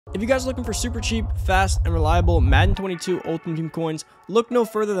If you guys are looking for super cheap, fast, and reliable Madden 22 Ultimate Team coins, look no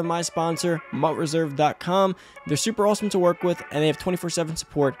further than my sponsor, MutReserve.com. They're super awesome to work with, and they have 24/7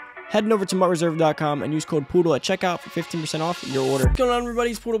 support. Head over to MutReserve.com and use code Poodle at checkout for 15% off your order. What's going on,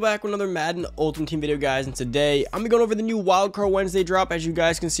 everybody? It's Poodle back with another Madden Ultimate Team video, guys, and today I'm going to be going over the new Wildcard Wednesday drop, as you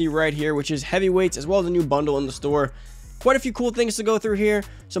guys can see right here, which is heavyweights, as well as a new bundle in the store. Quite a few cool things to go through here,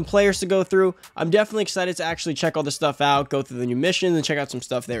 some players to go through. I'm definitely excited to actually check all this stuff out, go through the new missions, and check out some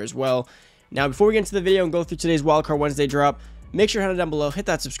stuff there as well. Now, before we get into the video and go through today's Wildcard Wednesday drop, make sure to head down below, hit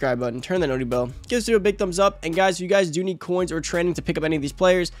that subscribe button, turn that noty bell, give this video a big thumbs up, and guys, if you guys do need coins or training to pick up any of these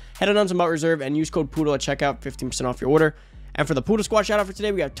players, head on to Mount Reserve and use code Poodle at checkout, 15% off your order. And for the Poodle Squad shout out for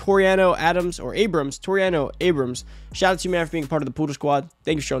today, we got Toriano Abrams. Shout out to you, man, for being a part of the Poodle Squad.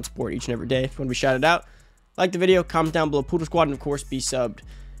 Thank you for showing support each and every day. If you want to be shouted out, like the video, comment down below Poodle Squad, and of course be subbed.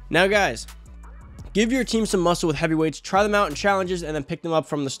 Now, guys, give your team some muscle with heavyweights, try them out in challenges, and then pick them up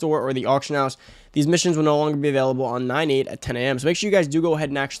from the store or the auction house. These missions will no longer be available on 9/8 at 10 a.m. So make sure you guys do go ahead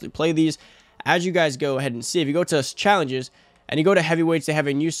and actually play these. As you guys go ahead and see, if you go to challenges and you go to heavyweights, they have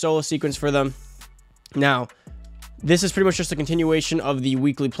a new solo sequence for them. Now, this is pretty much just a continuation of the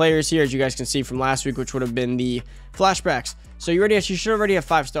weekly players here, as you guys can see from last week, which would have been the flashbacks. So you should already have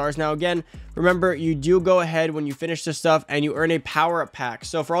 5 stars. Now, again, remember, you do go ahead when you finish this stuff and you earn a power-up pack.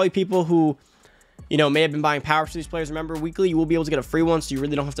 So for all you people who, you know, may have been buying power-ups for these players, remember, weekly you will be able to get a free one, so you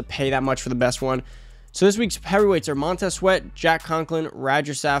really don't have to pay that much for the best one. So this week's heavyweights are Montez, Jack Conklin,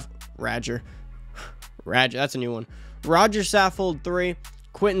 Roger, that's a new one. Roger Saffold 3,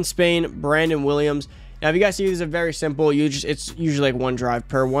 Quentin Spain, Brandon Williams. Now, if you guys see, these are very simple. It's usually like 1 drive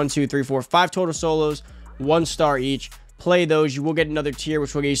per 1, 2, 3, 4, 5 total solos, 1 star each. Play those. You will get another tier,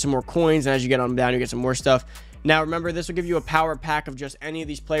 which will get you some more coins, and as you get on them down, you get some more stuff. Now, remember, this will give you a power pack of just any of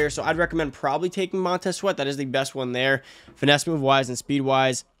these players, so I'd recommend probably taking Montez. That is the best one there, finesse move wise and speed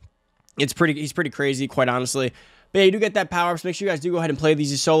wise. He's pretty crazy, quite honestly. But yeah, you do get that power up, so make sure you guys do go ahead and play these.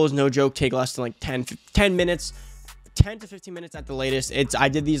 These solos, no joke, take less than like 10 minutes. 10 to 15 minutes at the latest. I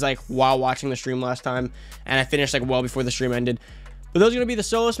did these like while watching the stream last time, and I finished like well before the stream ended. But those are going to be the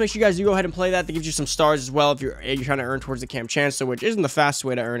solos. Make sure you guys do go ahead and play that. That gives you some stars as well if you're trying to earn towards the Camp Chancellor, which isn't the fastest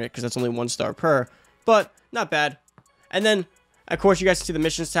way to earn it because that's only 1 star per, but not bad. And then, of course, you guys can see the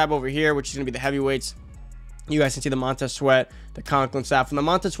missions tab over here, which is going to be the heavyweights. You guys can see the Montez, the Conklin staff. And the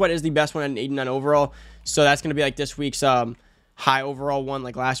Montez is the best one at an 89 overall, so that's going to be like this week's high overall one,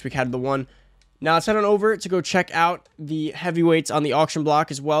 like last week had the one. Now, let's head on over to go check out the heavyweights on the auction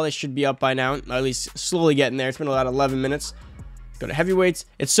block as well. They should be up by now, or at least slowly getting there. It's been about 11 minutes. Go to heavyweights.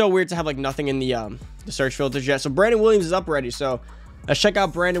 It's so weird to have like nothing in the search filters yet. So Brandon Williams is up already. So let's check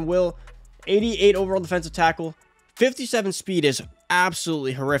out Brandon Will. 88 overall defensive tackle. 57 speed is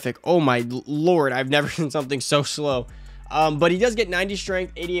absolutely horrific. Oh my lord, I've never seen something so slow. But he does get 90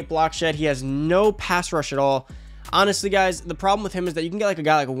 strength, 88 block shed. He has no pass rush at all. Honestly, guys, the problem with him is that you can get like a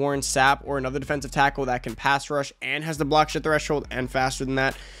guy like Warren Sapp or another defensive tackle that can pass rush and has the block shed threshold and faster than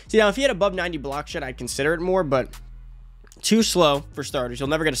that. See, now if he had above 90 block shed, I'd consider it more, but too slow for starters. He'll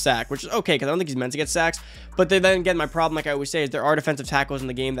never get a sack, which is okay because I don't think he's meant to get sacks. But then again, my problem, like I always say, is there are defensive tackles in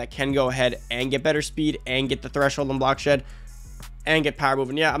the game that can go ahead and get better speed and get the threshold on block shed and get power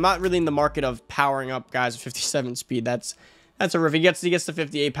moving. Yeah, I'm not really in the market of powering up guys with 57 speed. That's horrific. He gets to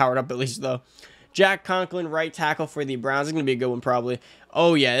 58 powered up at least though. Jack Conklin, right tackle for the Browns. Is going to be a good one probably.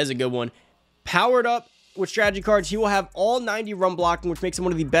 Oh yeah, it is a good one. Powered up with strategy cards, he will have all 90 run blocking, which makes him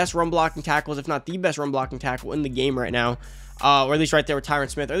one of the best run blocking tackles, if not the best run blocking tackle in the game right now. Or at least right there with Tyron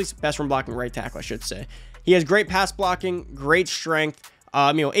Smith, or at least best run blocking right tackle, I should say. He has great pass blocking, great strength.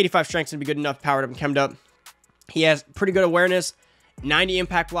 85 strength is going to be good enough, powered up and chemmed up. He has pretty good awareness, 90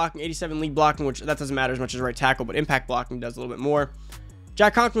 impact blocking, 87 lead blocking, which that doesn't matter as much as right tackle, but impact blocking does a little bit more.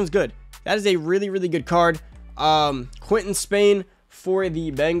 Jack Conklin's good. That is a really, really good card. Quentin Spain for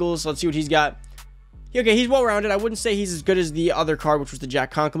the Bengals. Let's see what he's got. Okay, he's well-rounded. I wouldn't say he's as good as the other card, which was the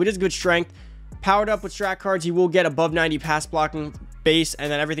Jack Conklin, but he has good strength. Powered up with strat cards, he will get above 90 pass blocking base,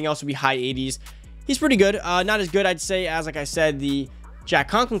 and then everything else will be high 80s. He's pretty good. Not as good, I'd say, as, like I said, the Jack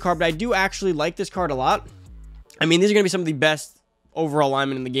Conklin card, but I do actually like this card a lot. I mean, these are going to be some of the best overall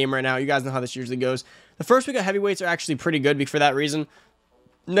linemen in the game right now. You guys know how this usually goes. The first week of heavyweights are actually pretty good for that reason.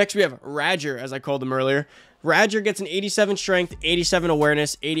 Next, we have Roger, as I called him earlier. Roger gets an 87 strength, 87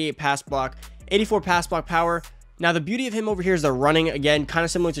 awareness, 88 pass block, 84 pass block power. Now, the beauty of him over here is the running, again, kind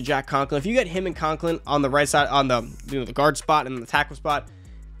of similar to Jack Conklin. If you get him and Conklin on the right side, on the the guard spot and the tackle spot,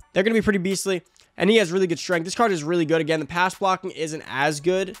 they're going to be pretty beastly. And he has really good strength. This card is really good. Again, the pass blocking isn't as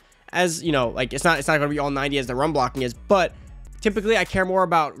good as, like, it's not going to be all 90 as the run blocking is, but typically I care more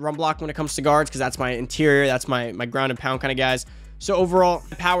about run blocking when it comes to guards because that's my interior, that's my ground and pound kind of guys. So overall,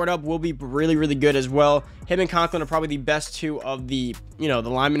 powered up will be really, really good as well. Him and Conklin are probably the best two of the, the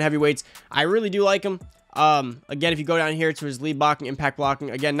lineman heavyweights. I really do like him. Again, if you go down here to his lead blocking, impact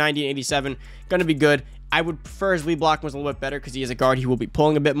blocking, again, 90 and 87, gonna be good. I would prefer his lead blocking was a little bit better because he is a guard. He will be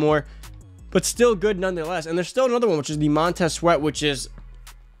pulling a bit more, but still good nonetheless. And there's still another one, which is the Montez Sweat, which is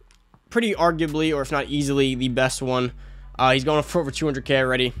pretty arguably, or if not easily, the best one. He's going for over 200K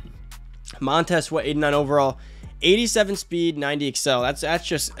already. Montez Sweat, 89 overall. 87 speed, 90 excel. That's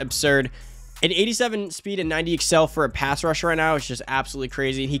just absurd. An 87 speed and 90 excel for a pass rusher right now is just absolutely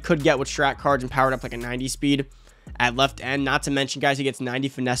crazy. He could get with strat cards and powered up like a 90 speed at left end. Not to mention, guys, he gets 90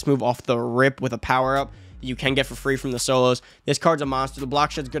 finesse move off the rip with a power up that you can get for free from the solos. This card's a monster. The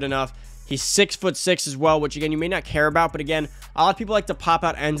block shed's good enough. He's 6'6" as well, which again you may not care about, but again, a lot of people like to pop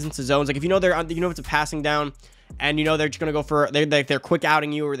out ends into zones. Like if if it's a passing down, and they're just gonna go for they're quick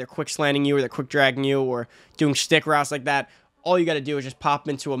outing you, or they're quick slanting you, or they're quick dragging you, or doing stick routes like that. All you got to do is just pop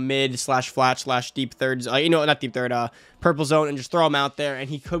into a mid / flat / deep thirds, not deep third, purple zone, and just throw him out there. And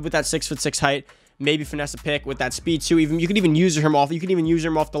he could, with that 6'6" height, maybe finesse a pick with that speed too. You could even use him off. You could even use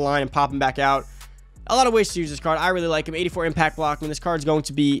him off the line and pop him back out. A lot of ways to use this card. I really like him. 84 impact blocking. This card's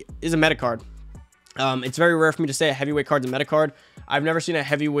is a meta card. It's very rare for me to say a heavyweight card's a meta card. I've never seen a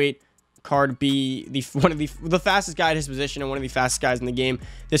heavyweight card be one of the fastest guy at his position and one of the fastest guys in the game.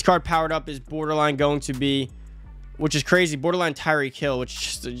 This card powered up is borderline going to be, which is crazy, borderline Tyreek Hill,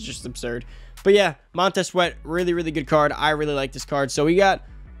 which is just absurd. But yeah, Montez Sweat, really, really good card. I really like this card. So we got,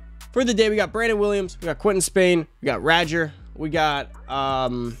 for the day, we got Brandon Williams, we got Quentin Spain, we got Radger, we got,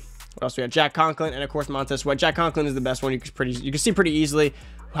 what else? We got Jack Conklin, and of course Montez Sweat. Jack Conklin is the best one. You can see pretty easily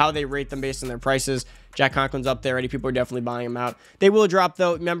how they rate them based on their prices. Jack Conklin's up there already. People are definitely buying him out. They will drop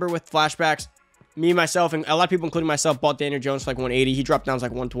though. Remember, with flashbacks, me, myself, and a lot of people, including myself, bought Daniel Jones for like 180. He dropped down to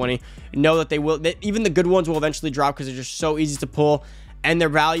like 120. Know that they will, even the good ones will eventually drop because they're just so easy to pull, and their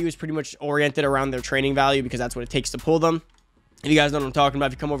value is pretty much oriented around their training value because that's what it takes to pull them. If you guys know what I'm talking about,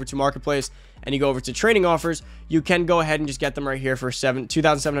 if you come over to Marketplace and you go over to training offers, you can go ahead and just get them right here for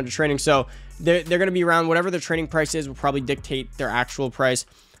 2,700 training. So they're going to be around whatever their training price is, will probably dictate their actual price,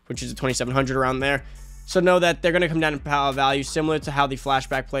 which is 2,700 around there. So know that they're going to come down in value, similar to how the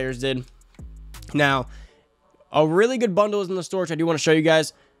flashback players did. Now, a really good bundle is in the store, which I do want to show you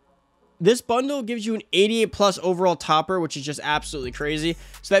guys. This bundle gives you an 88 plus overall topper, which is just absolutely crazy.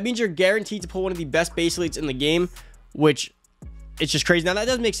 So that means you're guaranteed to pull one of the best base elites in the game, which it's just crazy. Now, that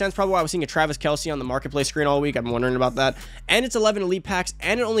does make sense. Probably why I was seeing a Travis Kelce on the Marketplace screen all week. I've been wondering about that. And it's 11 elite packs,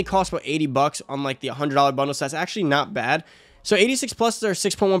 and it only costs about 80 bucks on like the $100 bundle. So that's actually not bad. So 86 pluses are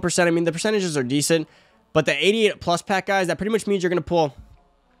 6.1%. I mean, the percentages are decent, but the 88 plus pack, guys, that pretty much means you're going to pull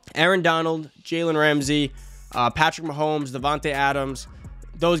Aaron Donald, Jalen Ramsey, Patrick Mahomes, Devontae Adams,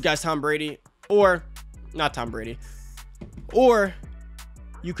 those guys, Tom Brady, or not Tom Brady. Or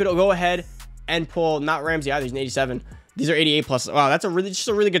you could go ahead and pull not Ramsey either. He's an 87. These are 88 plus. Wow, that's just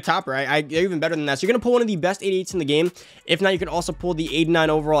a really good topper. They're even better than that. So you're gonna pull one of the best 88s in the game. If not, you can also pull the 89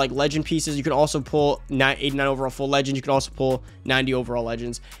 overall like legend pieces. You can also pull 89 overall full legends. You can also pull 90 overall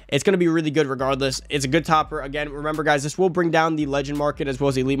legends. It's gonna be really good regardless. It's a good topper. Again, remember guys, this will bring down the legend market as well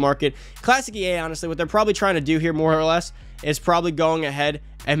as the elite market. Classic EA, honestly, what they're probably trying to do here more or less is probably going ahead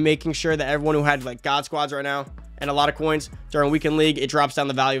and making sure that everyone who had like God squads right now and a lot of coins during weekend league, it drops down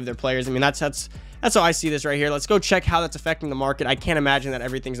the value of their players. I mean, that's how I see this right here. Let's go check how that's affecting the market. I can't imagine that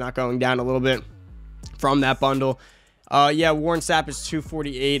everything's not going down a little bit from that bundle. Yeah, Warren Sapp is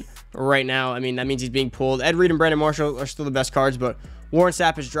 248 right now. I mean, that means he's being pulled. Ed Reed and Brandon Marshall are still the best cards, but Warren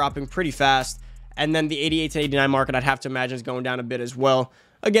Sapp is dropping pretty fast. And then the 88 to 89 market, I'd have to imagine, is going down a bit as well.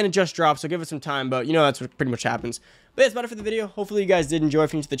 Again, it just dropped, so give it some time, but that's what pretty much happens. But yeah, that's about it for the video. Hopefully you guys did enjoy.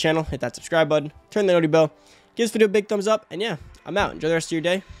 If you're new to the channel, hit that subscribe button, turn the noty bell, give this video a big thumbs up, and yeah, I'm out. Enjoy the rest of your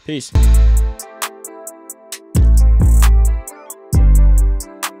day. Peace.